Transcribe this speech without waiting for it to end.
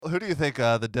Who do you think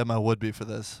the demo would be for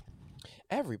this?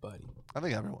 Everybody. I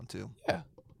think everyone too. Yeah.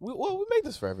 We make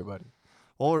this for everybody.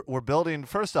 Well, we're building.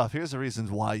 First off, here's the reasons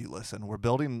why you listen. We're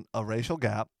building a racial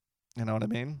gap. You know what I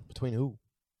mean? Between who?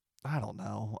 I don't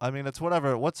know. I mean, it's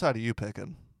whatever. What side are you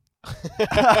picking?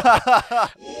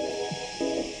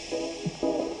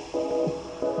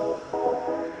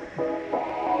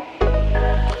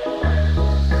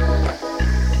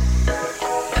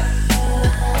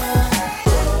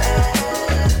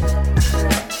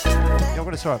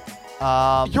 We're gonna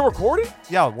start. You're recording?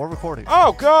 Yeah, we're recording.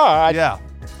 Oh God! Yeah,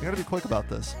 you gotta be quick about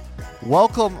this.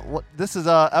 Welcome. This is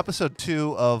episode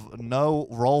 2 of No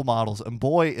Role Models, and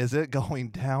boy, is it going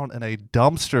down in a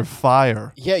dumpster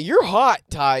fire. Yeah, you're hot,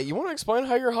 Ty. You want to explain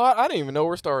how you're hot? I didn't even know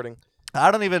we're starting.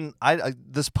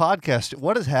 This podcast,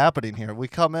 what is happening here? We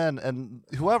come in, and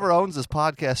whoever owns this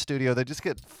podcast studio, they just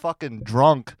get fucking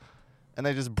drunk, and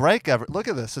they just break look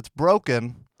at this. It's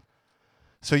broken.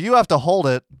 So you have to hold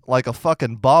it like a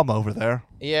fucking bum over there.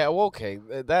 Yeah, well, okay.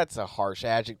 That's a harsh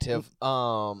adjective.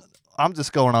 I'm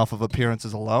just going off of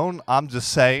appearances alone. I'm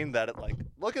just saying that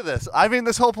look at this. I mean,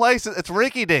 this whole place, it's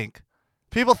rinky-dink.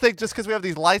 People think just because we have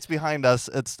these lights behind us,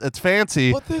 it's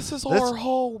fancy. But this is our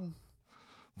home.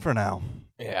 For now.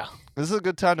 Yeah. This is a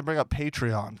good time to bring up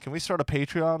Patreon. Can we start a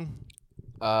Patreon?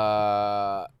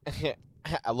 I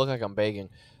look like I'm begging.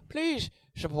 Please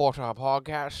support our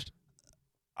podcast.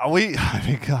 I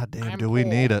mean, goddamn, do we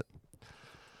need it?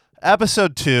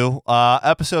 Episode 2.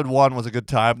 Episode 1 was a good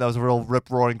time. That was a real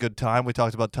rip-roaring good time. We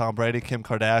talked about Tom Brady, Kim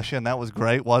Kardashian. That was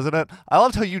great, wasn't it? I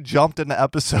loved how you jumped into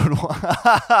episode 1.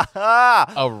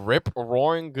 A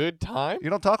rip-roaring good time? You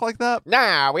don't talk like that?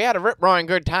 Nah, we had a rip-roaring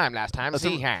good time last time. It's a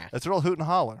real hoot and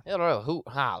holler. It's a real hoot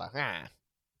and holler.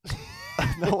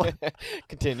 No,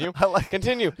 Continue.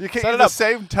 Continue. You can't Set use it the up.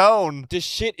 same tone. This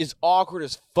shit is awkward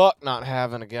as fuck not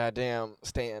having a goddamn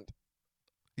stand.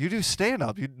 You do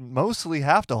stand-up. You mostly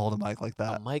have to hold a mic like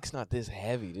that. The mic's not this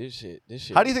heavy. This shit.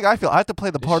 How do you think I feel? I have to play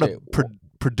the part of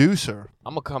producer.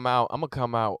 I'm gonna come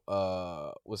out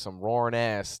with some roaring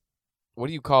ass. What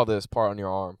do you call this part on your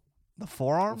arm? The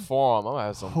forearm? Forearm. I'm gonna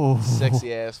have some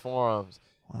sexy ass forearms.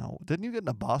 Wow. Didn't you get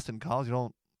into Boston College?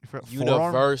 You forgot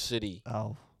University.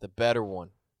 Forearm? Oh. The better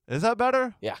one. Is that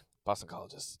better? Yeah. Boston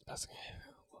College is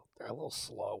they're a little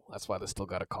slow. That's why they still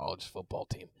got a college football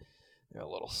team. They're a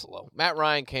little slow. Matt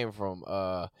Ryan came from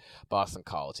Boston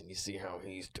College, and you see how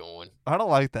he's doing. I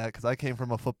don't like that because I came from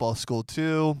a football school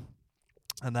too,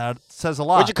 and that says a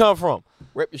lot. Where'd you come from?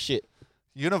 Rip your shit.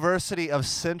 University of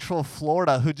Central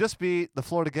Florida, who just beat the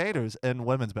Florida Gators in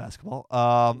women's basketball.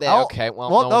 Okay.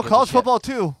 Well, no, college football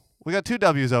too. We got 2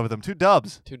 W's over them. 2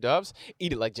 dubs. 2 dubs?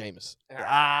 Eat it like Jameis.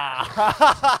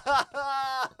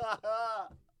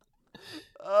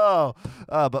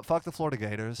 But fuck the Florida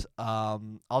Gators.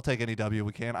 I'll take any W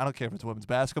we can. I don't care if it's women's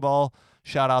basketball.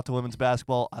 Shout out to women's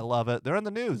basketball. I love it. They're in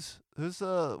the news. What's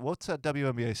that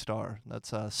WNBA star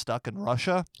that's stuck in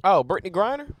Russia? Oh, Brittany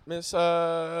Griner? Miss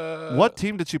What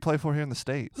team did she play for here in the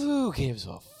States? Who gives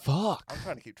a fuck? I'm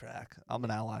trying to keep track. I'm an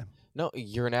ally. No,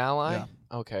 you're an ally? Yeah.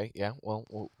 Okay, yeah.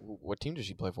 Well, what team does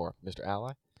she play for, Mr.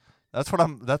 Ally? That's what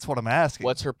I'm asking.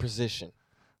 What's her position?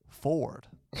 Forward.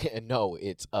 No,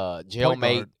 it's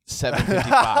jailmate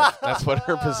 755. That's what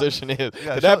her position is.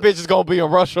 Yeah, that bitch is gonna be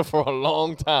in Russia for a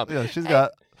long time. Yeah, she's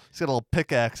got a little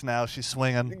pickaxe now. She's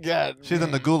swinging. God, she's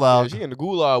in the gulag. Yeah, she's in the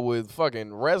gulag with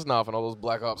fucking Reznov and all those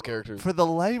Black Ops characters. For the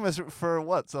lamest, for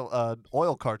what? So,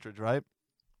 oil cartridge, right?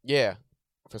 Yeah,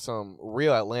 for some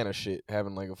real Atlanta shit,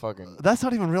 having like a fucking. That's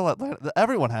not even real Atlanta.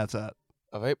 Everyone has that.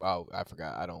 A vape? Oh, I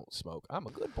forgot. I don't smoke. I'm a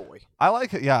good boy. I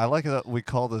like it. Yeah, I like it that we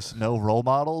call this no role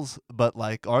models, but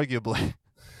like arguably,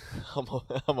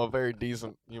 I'm a very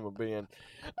decent human being.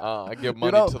 I give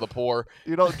money to the poor.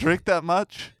 You don't drink that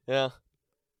much. Yeah.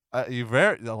 You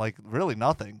really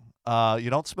nothing. You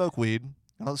don't smoke weed.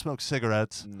 You don't smoke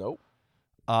cigarettes. Nope.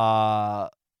 I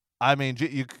mean,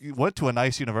 you went to a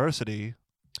nice university.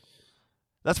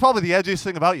 That's probably the edgiest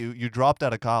thing about you. You dropped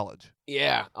out of college.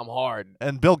 Yeah, I'm hard.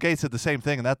 And Bill Gates did the same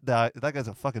thing, and that guy's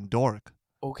a fucking dork.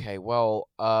 Okay, well,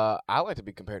 I like to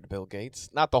be compared to Bill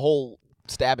Gates. Not the whole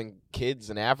stabbing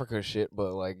kids in Africa shit,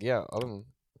 but like, yeah, other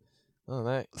than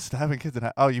that. Stabbing kids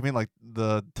in Oh, you mean like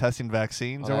the testing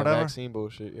vaccines or whatever? Vaccine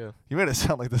bullshit, yeah. You made it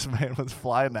sound like this man was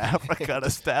flying to Africa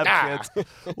to stab kids.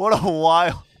 What a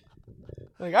wild.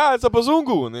 Like, it's a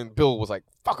bazungu. And then Bill was like,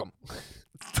 fuck him.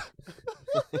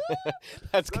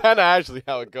 That's kind of actually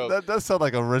how it goes. That does sound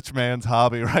like a rich man's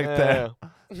hobby right there.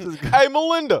 Hey,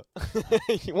 Melinda,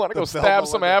 you want to go stab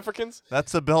some Africans?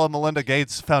 That's the Bill and Melinda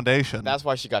Gates Foundation. That's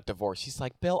why she got divorced. She's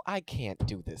like, Bill, I can't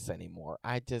do this anymore.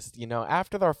 I just,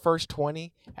 after our first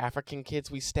 20 African kids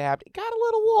we stabbed, it got a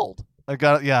little old. I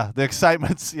got it. Yeah, the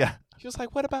excitement's yeah. She was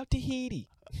like, what about Tahiti?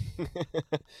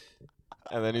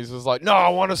 And then he's just like, no, I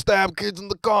want to stab kids in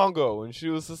the Congo. And she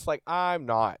was just like, I'm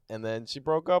not. And then she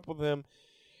broke up with him.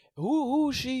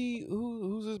 Who's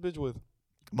this bitch with?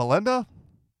 Melinda?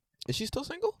 Is she still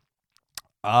single?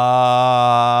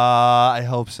 I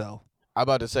hope so. I'm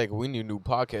about to say, we need a new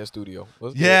podcast studio.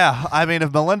 Let's Yeah, I mean,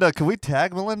 if Melinda, can we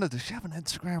tag Melinda? Does she have an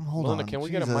Instagram? Hold Melinda, on. can we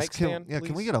get a mic stand, Yeah, can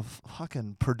we please? get a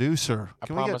fucking producer? I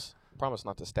Can promise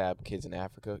not to stab kids in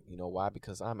Africa. You know why?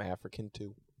 Because I'm African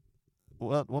too.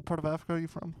 What part of Africa are you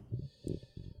from?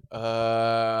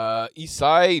 East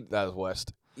side. That's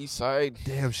west. East side.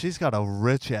 Damn, she's got a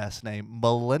rich ass name,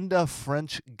 Melinda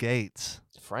French Gates.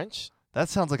 French? That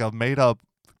sounds like a made up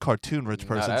cartoon rich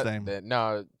person's name.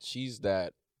 No, she's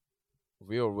that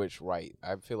real rich, right?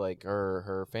 I feel like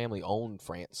her family owned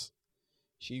France.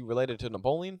 She related to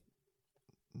Napoleon?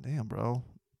 Damn, bro.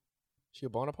 She a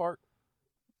Bonaparte?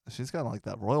 She's got like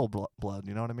that royal blood.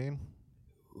 You know what I mean?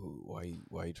 Ooh, why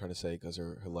are you trying to say because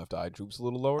her left eye droops a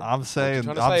little lower? I'm saying.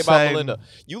 What you trying to say about Melinda?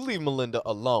 You leave Melinda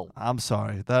alone. I'm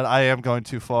sorry that I am going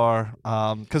too far.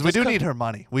 Because we do need her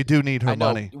money. We do need her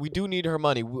money. We do need her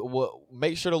money. We'll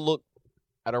make sure to look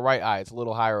at her right eye. It's a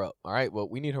little higher up. All right, well,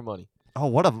 we need her money. Oh,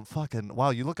 what a fucking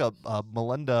wow! You look up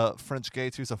Melinda French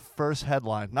Gates. Here's the first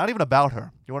headline. Not even about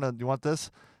her. You want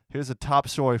this? Here's a top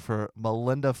story for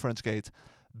Melinda French Gates.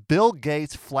 Bill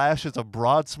Gates flashes a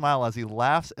broad smile as he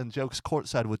laughs and jokes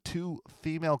courtside with two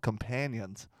female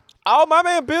companions. Oh, my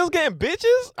man Bill's getting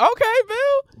bitches? Okay,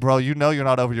 Bill. Bro, you know you're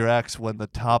not over your ex when the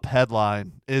top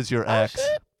headline is your ex.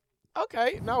 Shit.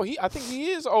 Okay, no, I think he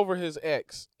is over his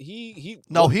ex.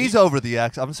 He's over the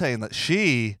ex. I'm saying that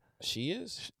she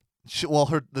is.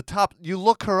 The top. You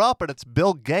look her up and it's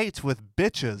Bill Gates with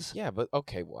bitches. Yeah, but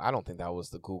okay. Well, I don't think that was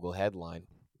the Google headline.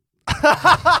 Well,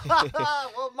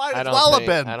 it might as well have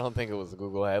been. I don't think it was the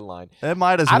Google headline. It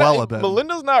might as well have been.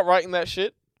 Melinda's not writing that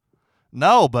shit.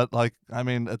 No, but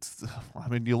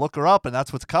you look her up and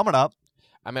that's what's coming up.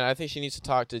 I mean, I think she needs to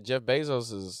talk to Jeff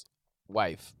Bezos'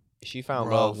 wife. She found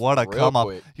Bro, love. What a real come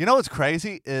quick. up! You know what's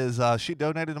crazy is she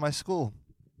donated to my school.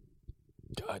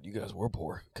 God, you guys were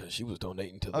poor because she was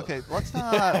donating to the. Okay, let's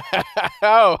not.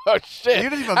 oh shit! You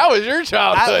didn't even. How was your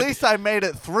childhood? At least I made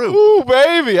it through. Ooh,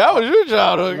 baby, how was your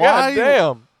childhood? Why God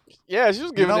damn. Yeah, she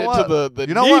was giving it to the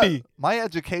you know needy. What? My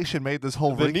education made this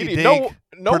whole The Ricky needy. Dink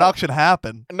production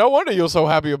happen. No wonder you're so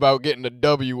happy about getting a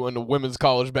W in the women's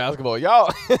college basketball.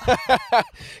 Y'all,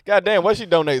 God damn, what she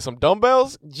donate? Some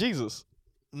dumbbells? Jesus.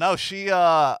 No, she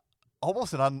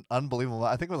almost an unbelievable.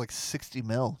 I think it was like 60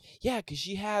 mil. Yeah, because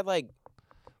she had like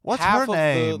what's half her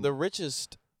name? Of the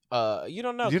richest. You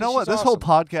don't know. You know what? This whole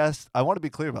podcast. I want to be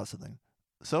clear about something.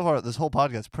 So far, this whole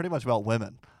podcast is pretty much about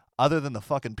women. Other than the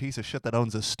fucking piece of shit that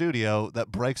owns a studio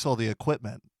that breaks all the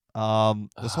equipment.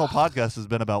 This whole podcast has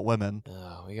been about women.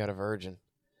 Oh, we got a virgin.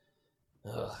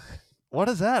 Ugh. What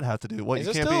does that have to do? What is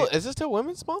you this can't still? be? Is this still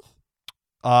Women's Month?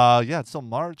 Yeah, it's still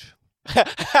March.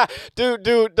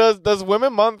 dude, does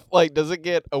Women Month does it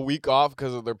get a week off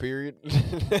because of their period?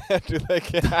 do they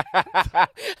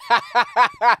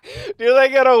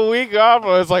get a week off,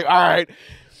 or it's like, all right,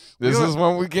 this is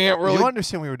when we can't really. You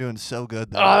understand we were doing so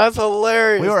good though. Oh, that's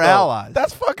hilarious. We were allies.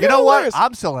 That's fucking. You know hilarious. what?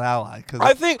 I'm still an ally because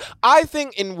I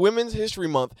think in Women's History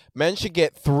Month, men should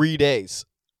get 3 days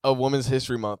of Women's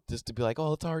History Month just to be like,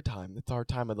 oh, it's our time. It's our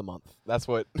time of the month. That's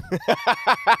what.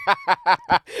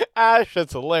 That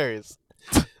shit's hilarious.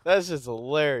 That's just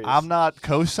hilarious. I'm not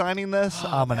co-signing this. Oh,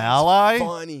 I'm an ally.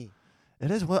 Funny.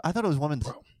 It is. I thought it was women's.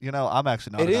 Bro. You know, I'm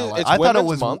actually not It an is. ally. It's I thought it Women's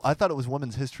was. Month. I thought it was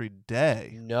Women's History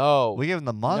Day. No. We gave them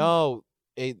the month. No.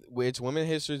 It's Women's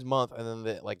History Month, and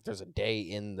then there's a day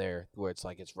in there where it's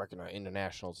like it's recognized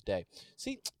International Day.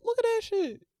 See, look at that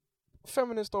shit.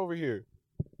 Feminist over here.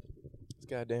 It's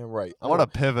goddamn right. What a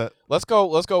pivot. Let's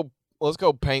go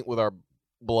paint with our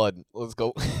blood. Let's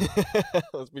go.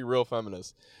 Let's be real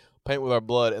feminists. Paint with our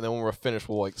blood, and then when we're finished,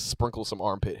 we'll sprinkle some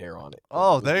armpit hair on it.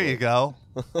 Oh, there you go.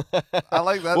 I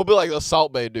like that. We'll be like a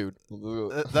Salt Bay dude.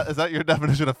 Is that your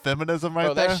definition of feminism right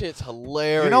Bro, there? that shit's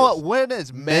hilarious. You know what? When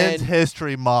is Men's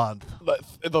History Month?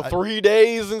 The 3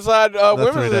 days inside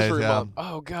Women's 3 days, History yeah. Month.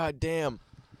 Oh, god damn.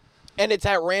 And it's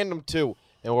at random, too.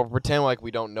 And we'll pretend like we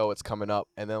don't know it's coming up.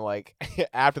 And then,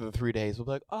 after the 3 days, we'll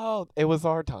be like, oh, it was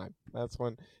our time. That's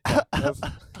when. Yeah,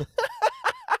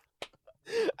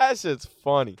 that shit's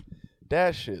funny.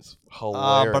 That shit's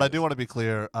hilarious. But I do want to be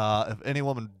clear. If any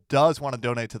woman does want to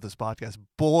donate to this podcast,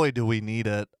 boy, do we need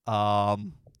it.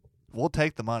 We'll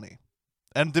take the money.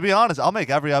 And to be honest, I'll make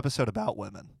every episode about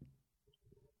women.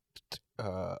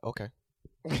 Okay.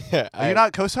 Are you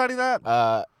not co-signing that?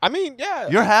 I mean, yeah.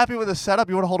 You're happy with the setup?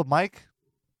 You want to hold a mic?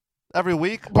 every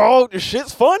week. Bro, this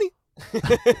shit's funny.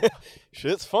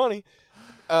 Shit's funny.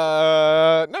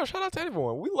 No, shout out to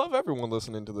everyone. We love everyone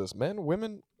listening to this. Men,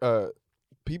 women,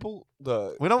 people.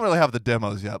 We don't really have the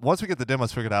demos yet. Once we get the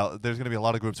demos figured out, there's going to be a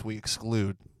lot of groups we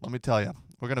exclude. Let me tell you.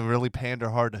 We're going to really pander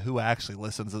hard to who actually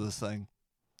listens to this thing.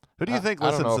 Who do you think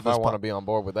listens to this? I don't know if I want to be on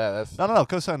board with that. That's No,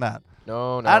 co-sign that.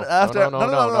 No.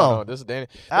 No. This is Danny.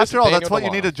 After all, that's what you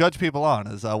need to judge people on,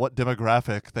 is what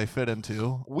demographic they fit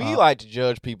into. We like to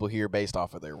judge people here based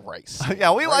off of their race.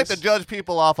 Yeah, we like to judge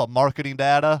people off of marketing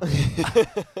data.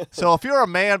 So if you're a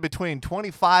man between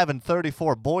 25 and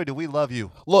 34, boy, do we love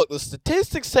you. Look, the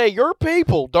statistics say your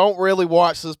people don't really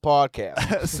watch this podcast.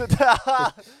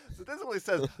 Statistically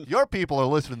says your people are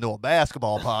listening to a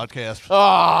basketball podcast.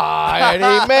 And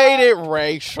he made it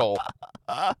racial.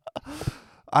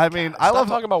 I mean, I love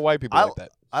talking about white people like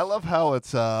that. I love how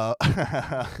it's I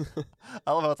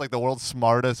love how it's like the world's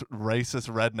smartest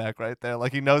racist redneck right there.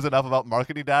 Like he knows enough about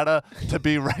marketing data to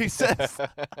be racist.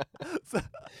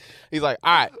 He's like,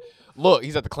 all right, look,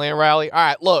 he's at the Klan rally. All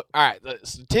right, look, all right, the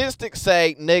statistics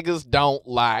say niggas don't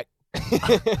like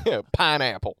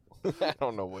pineapple. I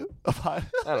don't know what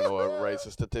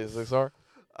racist statistics are.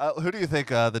 Who do you think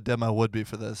the demo would be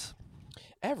for this?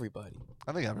 Everybody.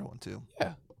 I think everyone too.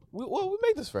 Yeah. We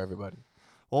made this for everybody.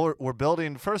 Well, we're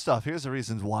building. First off, here's the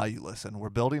reasons why you listen. We're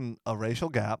building a racial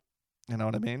gap. You know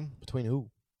what I mean? Between who?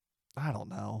 I don't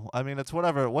know. I mean, it's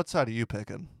whatever. What side are you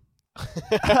picking?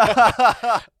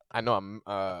 I know I'm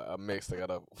mixed.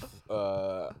 I'm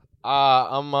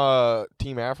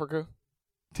Team Africa.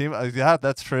 Yeah,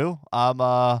 that's true.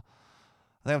 I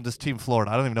think I'm just Team Florida.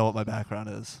 I don't even know what my background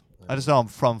is. I just know I'm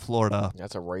from Florida.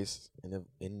 That's a race.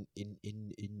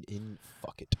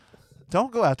 Fuck it.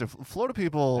 Don't go after Florida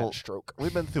people. Stroke.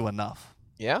 We've been through enough.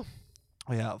 Yeah,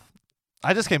 we have.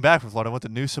 I just came back from Florida. I went to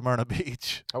New Smyrna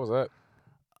Beach. How was that?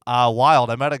 Wild.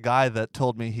 I met a guy that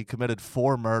told me he committed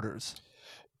 4 murders.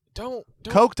 Don't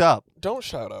coked up. Don't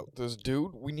shout out this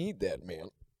dude. We need that man.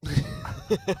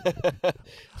 I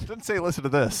didn't say listen to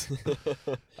this.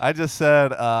 I just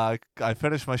said I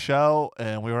finished my show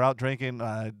and we were out drinking.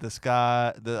 This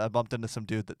guy, I bumped into some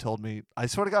dude that told me, I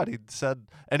swear to God, he said,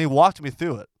 and he walked me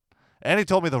through it. And he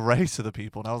told me the race of the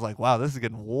people. And I was like, wow, this is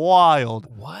getting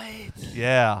wild. What?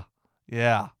 Yeah.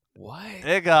 What?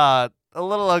 It got a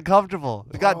little uncomfortable.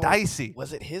 It got dicey.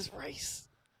 Was it his race?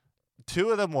 2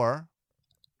 of them were.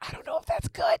 I don't know if that's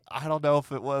good. I don't know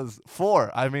if it was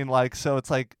 4. I mean, like, so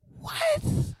it's like. What?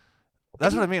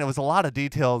 That's what I mean. It was a lot of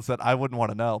details that I wouldn't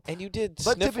want to know. And you did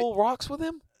sniffle rocks with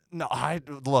him? No,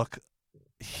 look,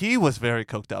 he was very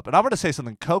coked up. And I'm going to say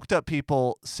something. Coked up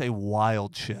people say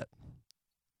wild shit.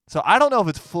 So I don't know if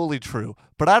it's fully true,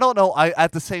 but I don't know.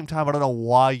 At the same time, I don't know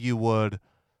why you would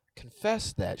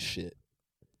confess that shit.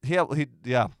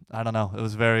 Yeah, I don't know. It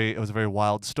was a very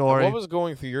wild story. What was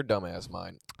going through your dumbass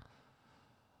mind?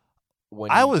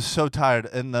 I was so tired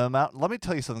in the amount. Let me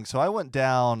tell you something. So I went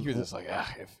down. You're just like,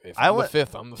 if I'm the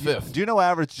fifth, I'm the fifth. Do you know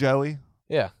Average Joey?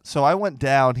 Yeah. So I went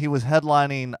down. He was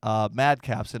headlining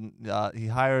Madcaps, and he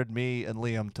hired me and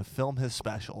Liam to film his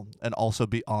special and also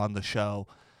be on the show.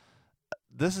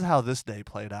 This is how this day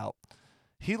played out.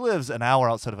 He lives an hour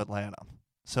outside of Atlanta.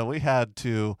 So we had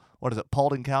to,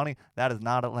 Paulding County? That is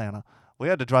not Atlanta. We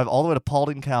had to drive all the way to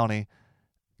Paulding County,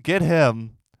 get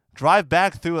him, drive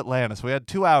back through Atlanta. So we had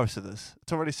 2 hours to this.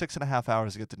 It's already 6.5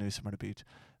 hours to get to New Smyrna Beach.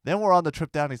 Then we're on the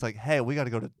trip down. He's like, hey, we got to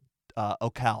go to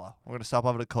Ocala. We're going to stop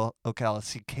over to Ocala,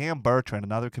 see Cam Bertrand,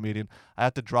 another comedian. I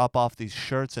have to drop off these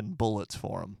shirts and bullets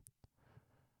for him.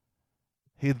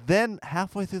 He then,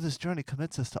 halfway through this journey,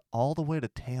 commits us to all the way to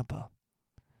Tampa.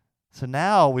 So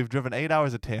now we've driven 8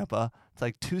 hours to Tampa. It's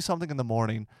like 2-something in the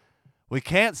morning. We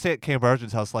can't stay at Cam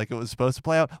Bertrand's house like it was supposed to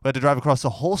play out. We had to drive across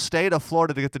the whole state of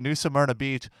Florida to get to New Smyrna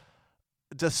Beach,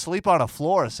 just sleep on a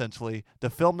floor, essentially, to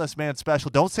film this man's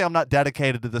special. Don't say I'm not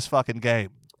dedicated to this fucking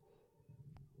game.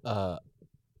 I'm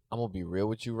going to be real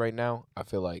with you right now. I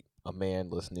feel like a man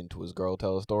listening to his girl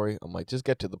tell a story. I'm like, just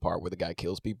get to the part where the guy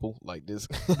kills people. Like this.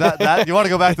 that you want to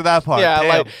go back to that part? Yeah,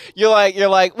 Damn. you're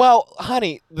like, well,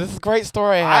 honey, this is a great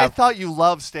story I have. I thought you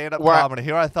loved stand-up comedy.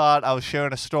 Here I thought I was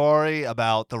sharing a story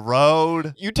about the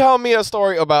road. You telling me a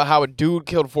story about how a dude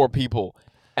killed 4 people,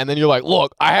 and then you're like,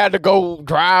 look, I had to go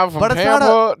drive from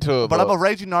Tampa to. But I'm a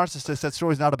raging narcissist. That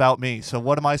story's not about me. So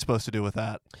what am I supposed to do with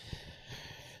that?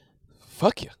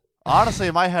 Fuck you. Honestly,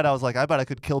 in my head, I was like, I bet I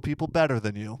could kill people better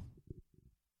than you.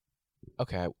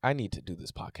 Okay, I need to do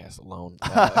this podcast alone.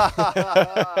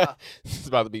 This is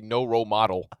about to be no role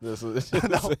model. This is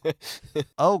No.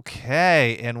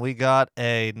 Okay, and we got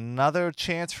another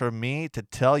chance for me to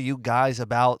tell you guys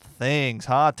about things,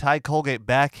 huh? Ty Colgate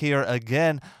back here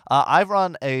again. I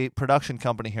run a production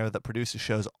company here that produces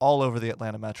shows all over the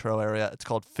Atlanta metro area. It's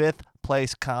called Fifth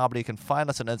Place Comedy. You can find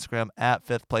us on Instagram at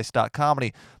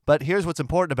fifthplace.comedy. But here's what's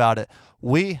important about it.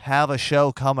 We have a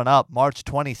show coming up March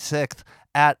 26th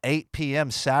at 8 p.m.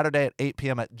 Saturday at 8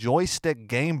 p.m. at Joystick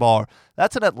Game Bar.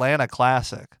 That's an Atlanta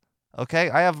classic. Okay,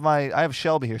 I have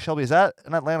Shelby here. Shelby, is that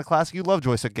an Atlanta classic? You love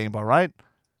Joystick Game Bar, right?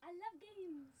 I love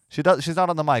games. She does. She's not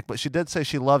on the mic, but she did say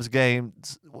she loves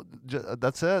games.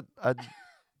 That's it.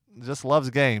 Just loves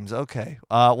games. Okay.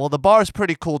 Well, the bar's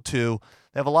pretty cool too.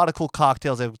 They have a lot of cool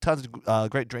cocktails. They have tons of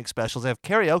great drink specials. They have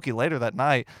karaoke later that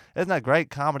night. Isn't that great?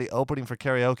 Comedy opening for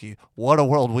karaoke. What a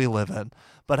world we live in.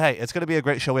 But hey, it's going to be a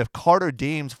great show. We have Carter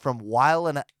Deems from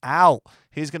Wildin' Out.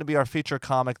 He's going to be our feature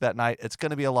comic that night. It's going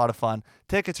to be a lot of fun.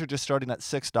 Tickets are just starting at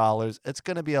 $6. It's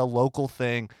going to be a local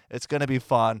thing. It's going to be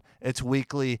fun. It's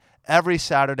weekly. Every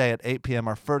Saturday at 8 p.m.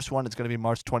 Our first one is going to be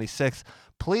March 26th.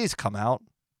 Please come out.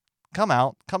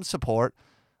 Come support.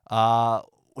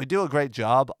 We do a great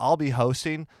job. I'll be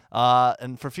hosting.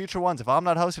 And for future ones, if I'm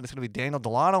not hosting, it's going to be Daniel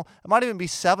Delano. It might even be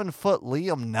 7-foot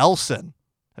Liam Nelson.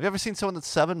 Have you ever seen someone that's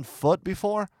 7 foot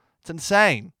before? It's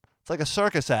insane. It's like a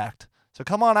circus act. So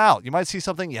come on out. You might see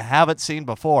something you haven't seen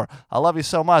before. I love you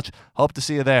so much. Hope to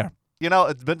see you there. You know,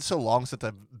 it's been so long since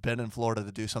I've been in Florida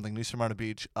to do something. New Smyrna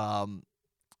Beach.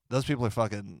 Those people are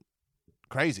fucking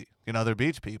crazy. You know, they're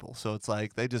beach people. So it's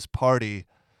like they just party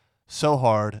so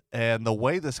hard. And the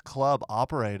way this club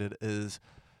operated is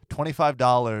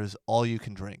 $25 all you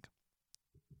can drink.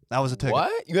 That was a ticket.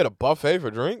 What? You had a buffet for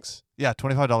drinks? Yeah,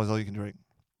 $25 all you can drink.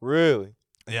 Really?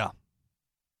 Yeah.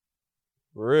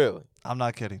 Really? I'm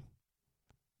not kidding.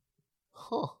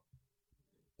 Huh.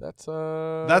 That's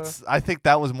I think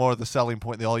that was more of the selling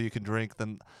point, the all you can drink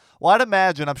than. Well, I'd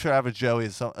imagine. I'm sure Average Joey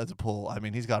is as a pool. I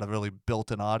mean, he's got a really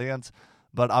built-in audience,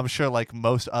 but I'm sure like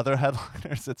most other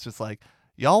headliners, it's just like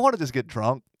y'all want to just get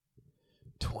drunk.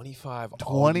 25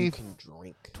 all you can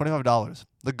drink. $25.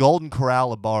 The Golden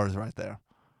Corral of bars right there.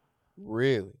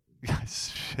 Really?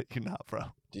 Guys, shit you not, bro.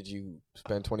 Did you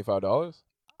spend $25?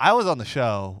 I was on the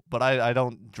show, but I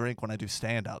don't drink when I do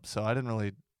stand-up, so I didn't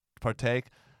really partake.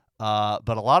 But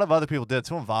a lot of other people did.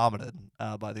 Someone vomited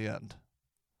by the end.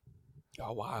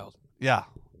 Y'all wild. Yeah.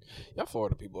 Y'all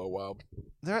Florida people are wild.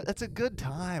 It's a good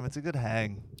time. It's a good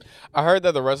hang. I heard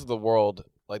that the rest of the world,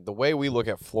 like the way we look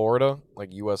at Florida,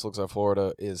 like U.S. looks at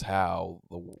Florida, is how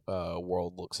the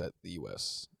world looks at the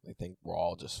U.S. They think we're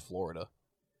all just Florida.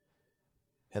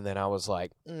 And then I was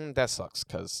like, that sucks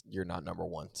because you're not number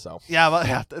one. So yeah, but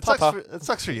yeah, it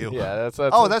sucks for you. Yeah, that's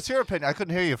that's your opinion. I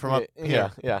couldn't hear you from up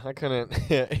here. Yeah, I couldn't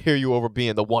hear you over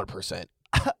being the 1%.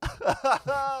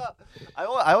 I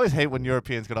always hate when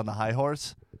Europeans get on the high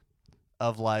horse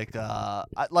of like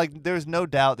there's no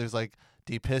doubt there's like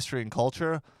deep history and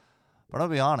culture, but I'll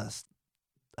be honest,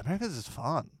 America's just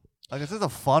fun. Like it's just a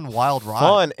fun, wild ride.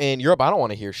 Fun in Europe. I don't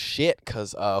want to hear shit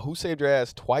because who saved your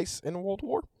ass twice in World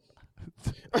War?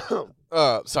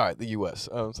 Sorry, the U.S.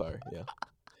 I'm sorry. Yeah,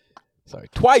 sorry.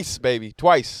 Twice, baby,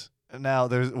 twice. Now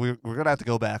we're gonna have to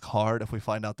go back hard if we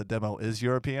find out the demo is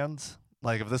Europeans.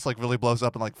 Like if this like really blows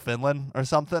up in like Finland or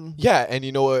something. Yeah, and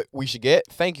you know what we should get?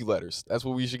 Thank you letters. That's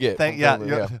what we should get.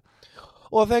 Yeah.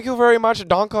 Well, thank you very much,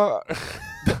 Donka.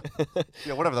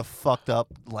 Yeah, whatever the fucked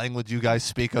up language you guys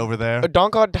speak over there.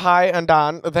 Donka, Thai, and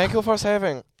Dan. Thank you for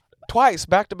saving twice,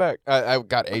 back to back. I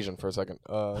got Asian for a second.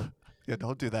 Yeah,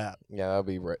 don't do that. Yeah, that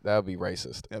would be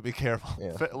racist. Yeah, be careful.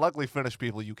 Yeah. Luckily, Finnish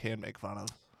people you can make fun of.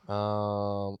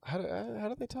 How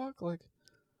do they talk? Like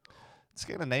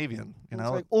Scandinavian, you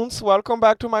know. Like, uns, welcome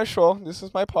back to my show. This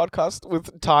is my podcast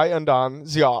with Ty and Dan.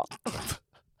 Yeah.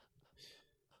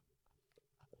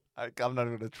 I'm not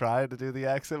going to try to do the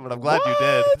accent, but I'm glad you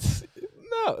did.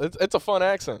 No, it's a fun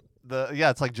accent.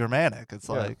 It's like Germanic. It's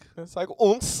like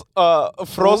uns.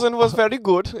 Frozen was very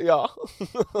good. Yeah.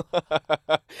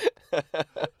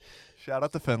 Shout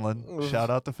out to Finland. Shout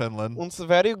out to Finland. Uns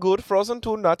very good. Frozen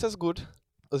 2 not as good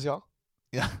as yeah.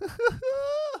 Yeah.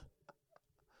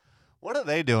 What are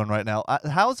they doing right now?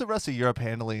 How's the rest of Europe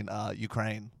handling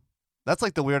Ukraine? That's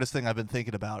like the weirdest thing I've been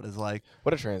thinking about. Is like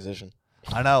what a transition.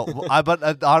 I know.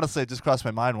 But honestly, it just crossed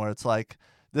my mind where it's like.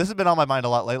 This has been on my mind a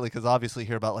lot lately because obviously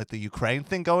hear about like the Ukraine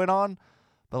thing going on,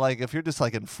 but like if you're just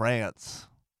like in France,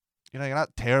 you know, you're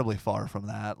not terribly far from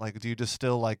that. Like, do you just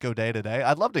still like go day to day?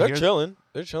 I'd love to hear.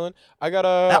 They're chilling. I got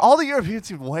all the Europeans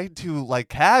seem way too like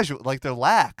casual, like they're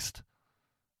laxed.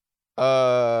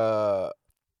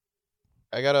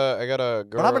 I got a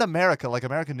girl. But I'm in America. Like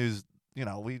American news, you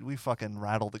know, we fucking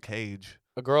rattle the cage.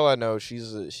 A girl I know,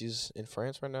 she's in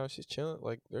France right now. She's chilling.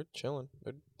 Like they're chilling.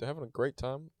 They're having a great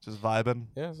time. Just vibing.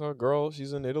 Yeah, so a girl,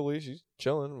 she's in Italy. She's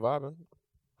chilling, vibing.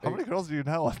 How many girls do you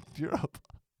know in Europe?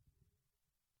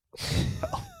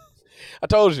 I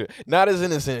told you, not as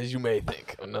innocent as you may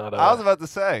think. I'm not. I was about to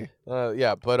say.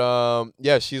 Yeah, but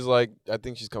yeah, she's like, I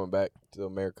think she's coming back to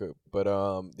America. But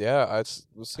yeah, I was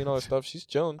seeing all that stuff. She's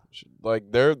chilling.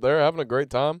 Like they're having a great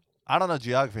time. I don't know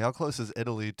geography. How close is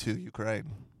Italy to Ukraine?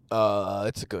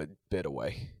 It's a good bit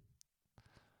away.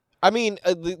 I mean,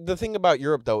 the thing about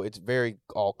Europe though, it's very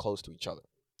all close to each other.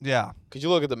 Yeah. Because you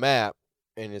look at the map,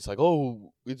 and it's like,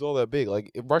 oh, it's all that big.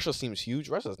 Like Russia seems huge.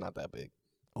 Russia's not that big.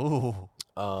 Ooh.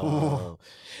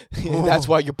 That's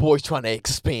why your boy's trying to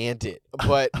expand it.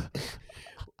 But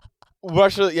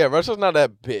Russia's not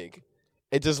that big.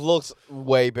 It just looks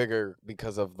way bigger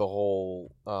because of the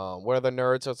whole what are the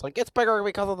nerds? So it's like it's bigger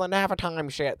because of the Navitime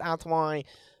shit. That's why.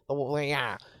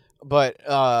 Yeah. But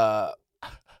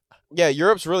yeah,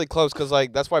 Europe's really close because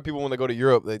like that's why people when they go to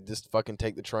Europe they just fucking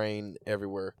take the train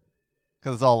everywhere.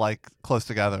 Because it's all like close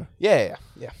together. Yeah.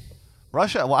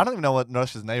 Russia. Well, I don't even know what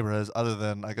Russia's neighbor is, other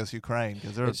than I guess Ukraine.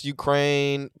 It's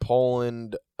Ukraine,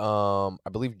 Poland. I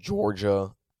believe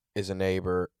Georgia is a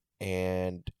neighbor,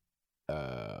 and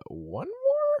one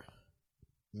more,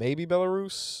 maybe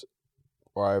Belarus,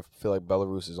 or I feel like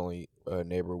Belarus is only a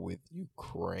neighbor with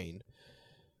Ukraine.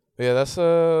 But yeah, that's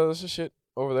the shit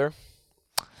over there.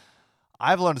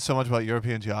 I've learned so much about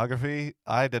European geography.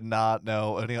 I did not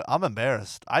know any. I'm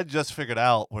embarrassed. I just figured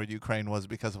out where Ukraine was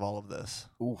because of all of this.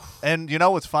 Oof. And you know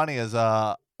what's funny is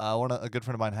a good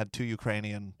friend of mine had 2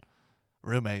 Ukrainian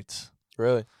roommates.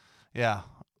 Really? Yeah.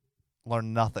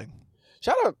 Learned nothing.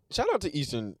 Shout out to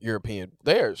Eastern European.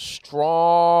 They are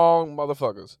strong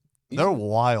motherfuckers. They're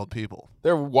wild people.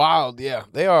 They're wild, yeah.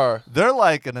 They are. They're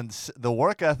like the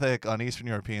work ethic on Eastern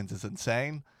Europeans is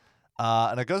insane.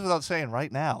 And it goes without saying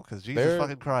right now, because Jesus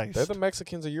fucking Christ. They're the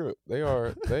Mexicans of Europe. They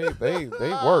are. They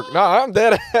work. No, I'm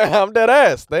dead. I'm dead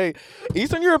ass.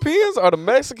 Eastern Europeans are the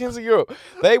Mexicans of Europe.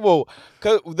 They will,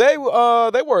 cause they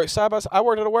work side by side. I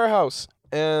worked at a warehouse,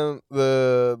 and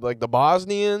the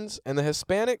Bosnians and the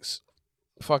Hispanics,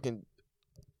 fucking,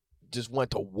 just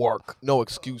went to work. No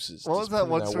excuses. What was that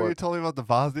one story you told me about the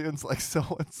Bosnians? Like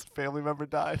someone's family member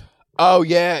died. Oh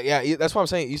yeah. That's what I'm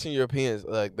saying. Eastern Europeans,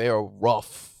 like they are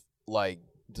rough. Like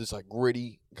just like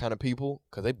gritty kind of people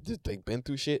because they've been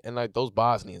through shit, and like those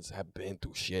Bosnians have been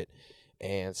through shit.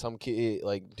 And some kid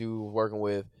like dude working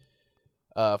with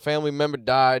a family member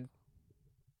died,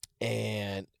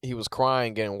 and he was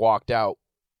crying getting walked out,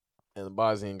 and the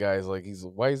Bosnian guy's like,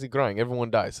 why is he crying? Everyone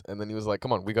dies. And then he was like,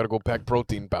 come on, we gotta go pack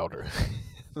protein powder.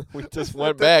 We just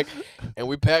went back and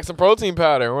we packed some protein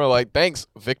powder, and we're like, thanks,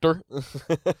 Victor.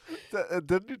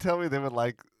 Didn't you tell me they would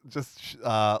like just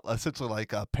essentially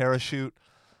like a parachute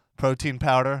protein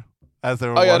powder as they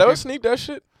were Oh yeah, working? they would sneak that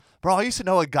shit. Bro, I used to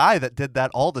know a guy that did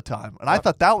that all the time, and I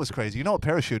thought that was crazy. You know what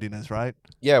parachuting is, right?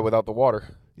 Yeah, without the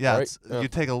water. Yeah, right? You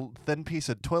take a thin piece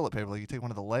of toilet paper, like you take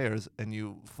one of the layers, and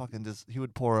you fucking he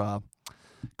would pour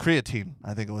creatine,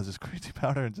 I think it was, just creatine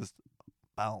powder, and just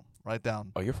boom, right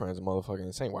down. Oh, your friend's a motherfucking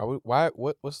insane.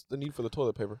 What's the need for the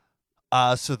toilet paper?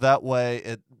 So that way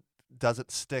it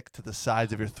doesn't stick to the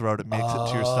sides of your throat. It makes it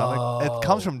to your stomach. It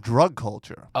comes from drug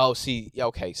culture. Oh, see,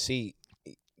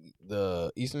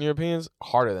 the Eastern Europeans,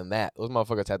 harder than that. Those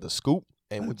motherfuckers had the scoop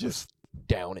and would just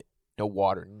down it. No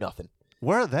water, nothing.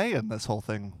 Where are they in this whole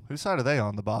thing? Whose side are they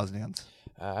on, the Bosnians?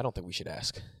 I don't think we should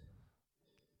ask.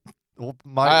 We'll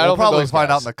probably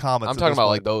find out in the comments. I'm talking about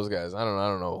like those guys. I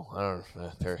don't know.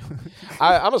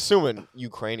 I'm assuming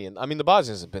Ukrainian. I mean, the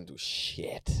Bosnians have been through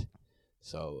shit.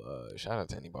 So shout out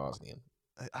to any Bosnian.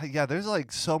 Yeah, there's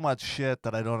like so much shit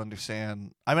that I don't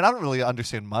understand. I mean, I don't really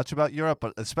understand much about Europe,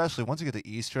 but especially once you get to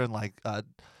Eastern, like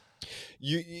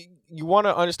you want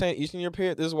to understand Eastern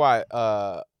European. This is why.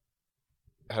 How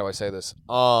do I say this?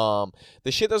 The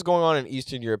shit that's going on in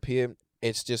Eastern European,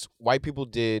 it's just white people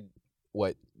did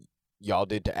what y'all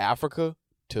did to Africa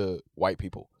to white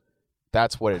people.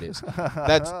 That's what it is.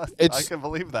 I can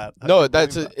believe that.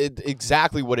 That's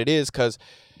exactly what it is, because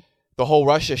the whole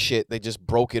Russia shit, they just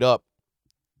broke it up,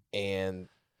 and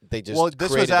they just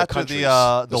this created was after the countries.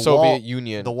 the Soviet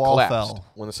Union the wall collapsed. fell.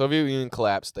 When the Soviet Union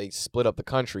collapsed, they split up the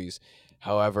countries.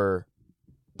 However,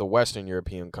 the Western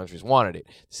European countries wanted it.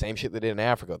 Same shit they did in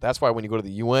Africa. That's why when you go to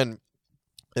the UN,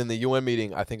 in the UN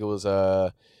meeting, I think it was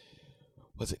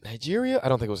it Nigeria? I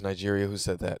don't think it was Nigeria who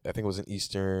said that. I think it was an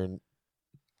Eastern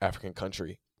African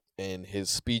country. And his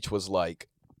speech was like,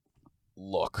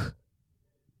 look,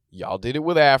 Y'all did it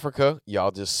with Africa.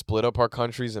 Y'all just split up our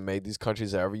countries and made these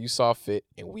countries however you saw fit,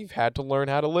 and we've had to learn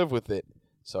how to live with it.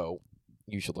 So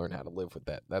you should learn how to live with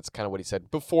that. That's kind of what he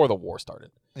said before the war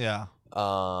started. Yeah.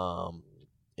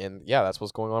 And yeah, that's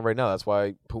what's going on right now. That's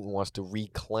why Putin wants to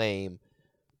reclaim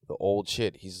the old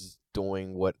shit. He's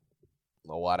doing what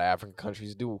a lot of African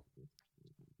countries do.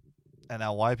 And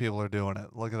now white people are doing it.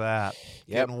 Look at that.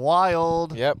 Yep. Getting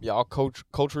wild. Yep, y'all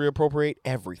culturally appropriate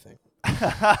everything.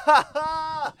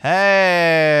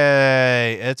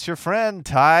 Hey, it's your friend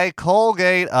Ty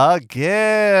Colgate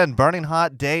again. Burning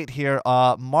hot date here,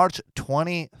 March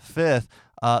 25th,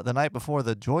 the night before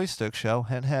the Joystick Show.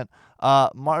 Hint, hint.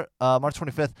 March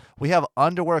 25th, we have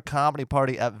Underwear Comedy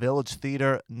Party at Village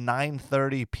Theater,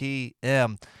 9:30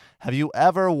 p.m. Have you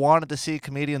ever wanted to see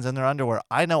comedians in their underwear?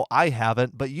 I know I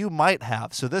haven't, but you might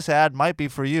have. So this ad might be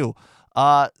for you.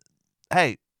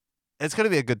 Hey, it's going to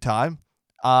be a good time.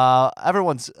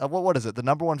 Everyone's, what is it? The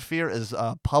number one fear is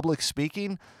public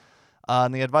speaking.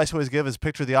 And the advice we always give is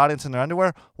picture the audience in their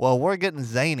underwear. Well, we're getting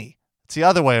zany. It's the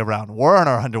other way around. We're in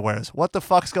our underwears. What the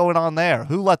fuck's going on there?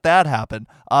 Who let that happen?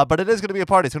 But it is going to be a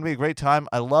party. It's going to be a great time.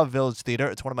 I love Village Theater.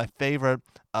 It's one of my favorite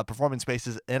performing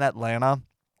spaces in Atlanta.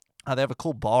 They have a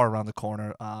cool bar around the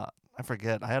corner. I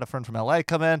forget. I had a friend from LA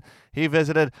come in. He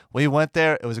visited. We went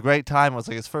there. It was a great time. It was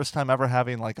like his first time ever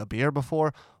having like a beer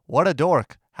before. What a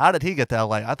dork. How did he get to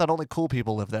LA? I thought only cool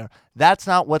people live there. That's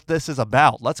not what this is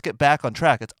about. Let's get back on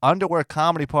track. It's Underwear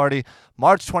Comedy Party,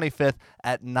 March 25th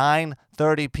at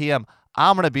 9:30 p.m.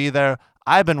 I'm going to be there.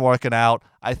 I've been working out.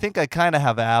 I think I kind of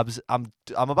have abs. I'm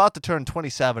about to turn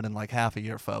 27 in like half a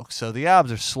year, folks. So the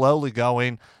abs are slowly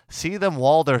going. See them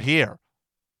while they're here.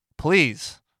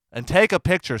 Please. And take a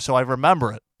picture so I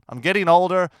remember it. I'm getting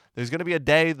older. There's going to be a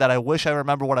day that I wish I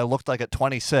remember what I looked like at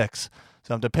 26.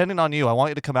 So I'm depending on you. I want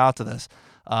you to come out to this.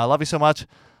 I love you so much.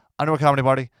 Underwear Comedy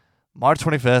Party, March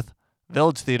 25th,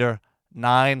 Village Theater,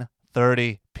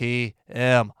 9:30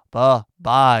 p.m.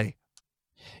 Bye-bye.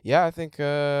 Yeah, I think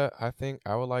I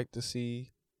would like to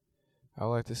see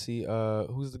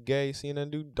who's the gay CNN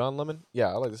dude? Don Lemon?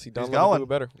 Yeah, I'd like to see Don Lemon do it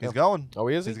better. He's going. Oh,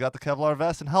 he is? He's got the Kevlar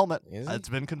vest and helmet. Is he? It's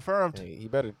been confirmed. Hey, he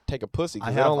better take a pussy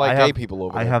because they don't like gay people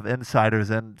over there. I have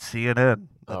insiders in CNN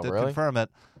that did really? confirm it.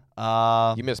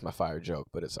 You missed my fire joke,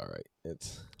 but it's all right.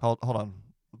 It's hold on.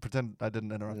 Pretend I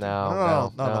didn't interrupt.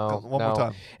 No. One more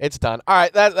time. It's done. All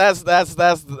right, that's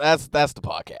the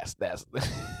podcast. That's.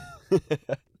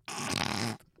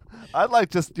 I'd like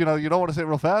just you don't want to say it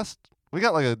real fast. We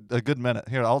got like a good minute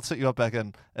here. I'll sit you up back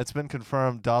in. It's been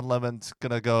confirmed. Don Lemon's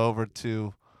gonna go over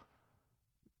to.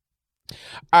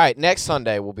 All right, next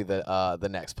Sunday will be the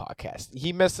next podcast.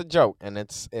 He missed a joke, and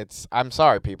it's. I'm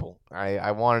sorry, people.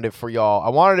 I wanted it for y'all. I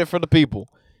wanted it for the people.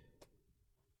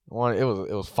 It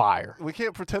was fire. We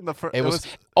can't pretend it was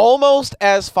almost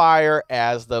as fire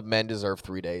as the Men Deserve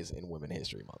 3 Days in Women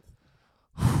History Month.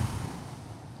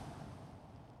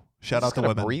 Shout out to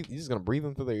women. You just gonna breathe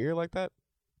them through their ear like that?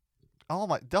 Oh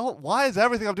my! Why is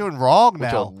everything I'm doing wrong With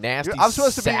now? your nasty I'm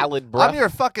supposed salad to be. breath. I'm your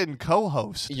fucking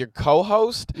co-host. Your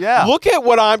co-host? Yeah. Look at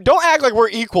what don't act like we're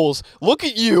equals. Look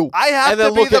at you. I have and to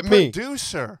then be look the at me.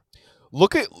 producer.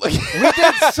 Look at. We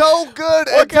did so good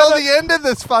until the end of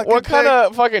this fucking What kind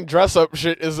of fucking dress up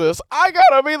shit is this? I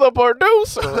gotta be the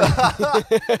producer.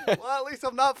 Well, at least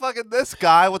I'm not fucking this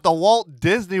guy with the Walt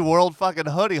Disney World fucking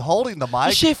hoodie holding the mic.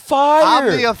 This shit fire.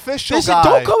 I'm the official guy.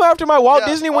 Don't come after my Walt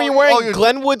Disney when you're wearing you're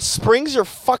Glenwood Springs, your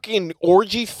fucking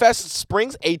Orgy Fest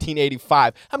Springs,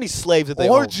 1885. How many slaves did they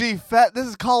own? Orgy Fest. This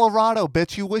is Colorado,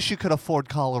 bitch. You wish you could afford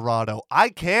Colorado. I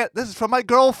can't. This is from my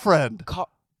girlfriend.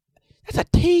 That's a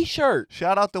T-shirt.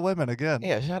 Shout out to women again.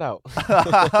 Yeah, shout out. All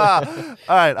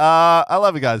right. I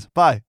love you guys. Bye.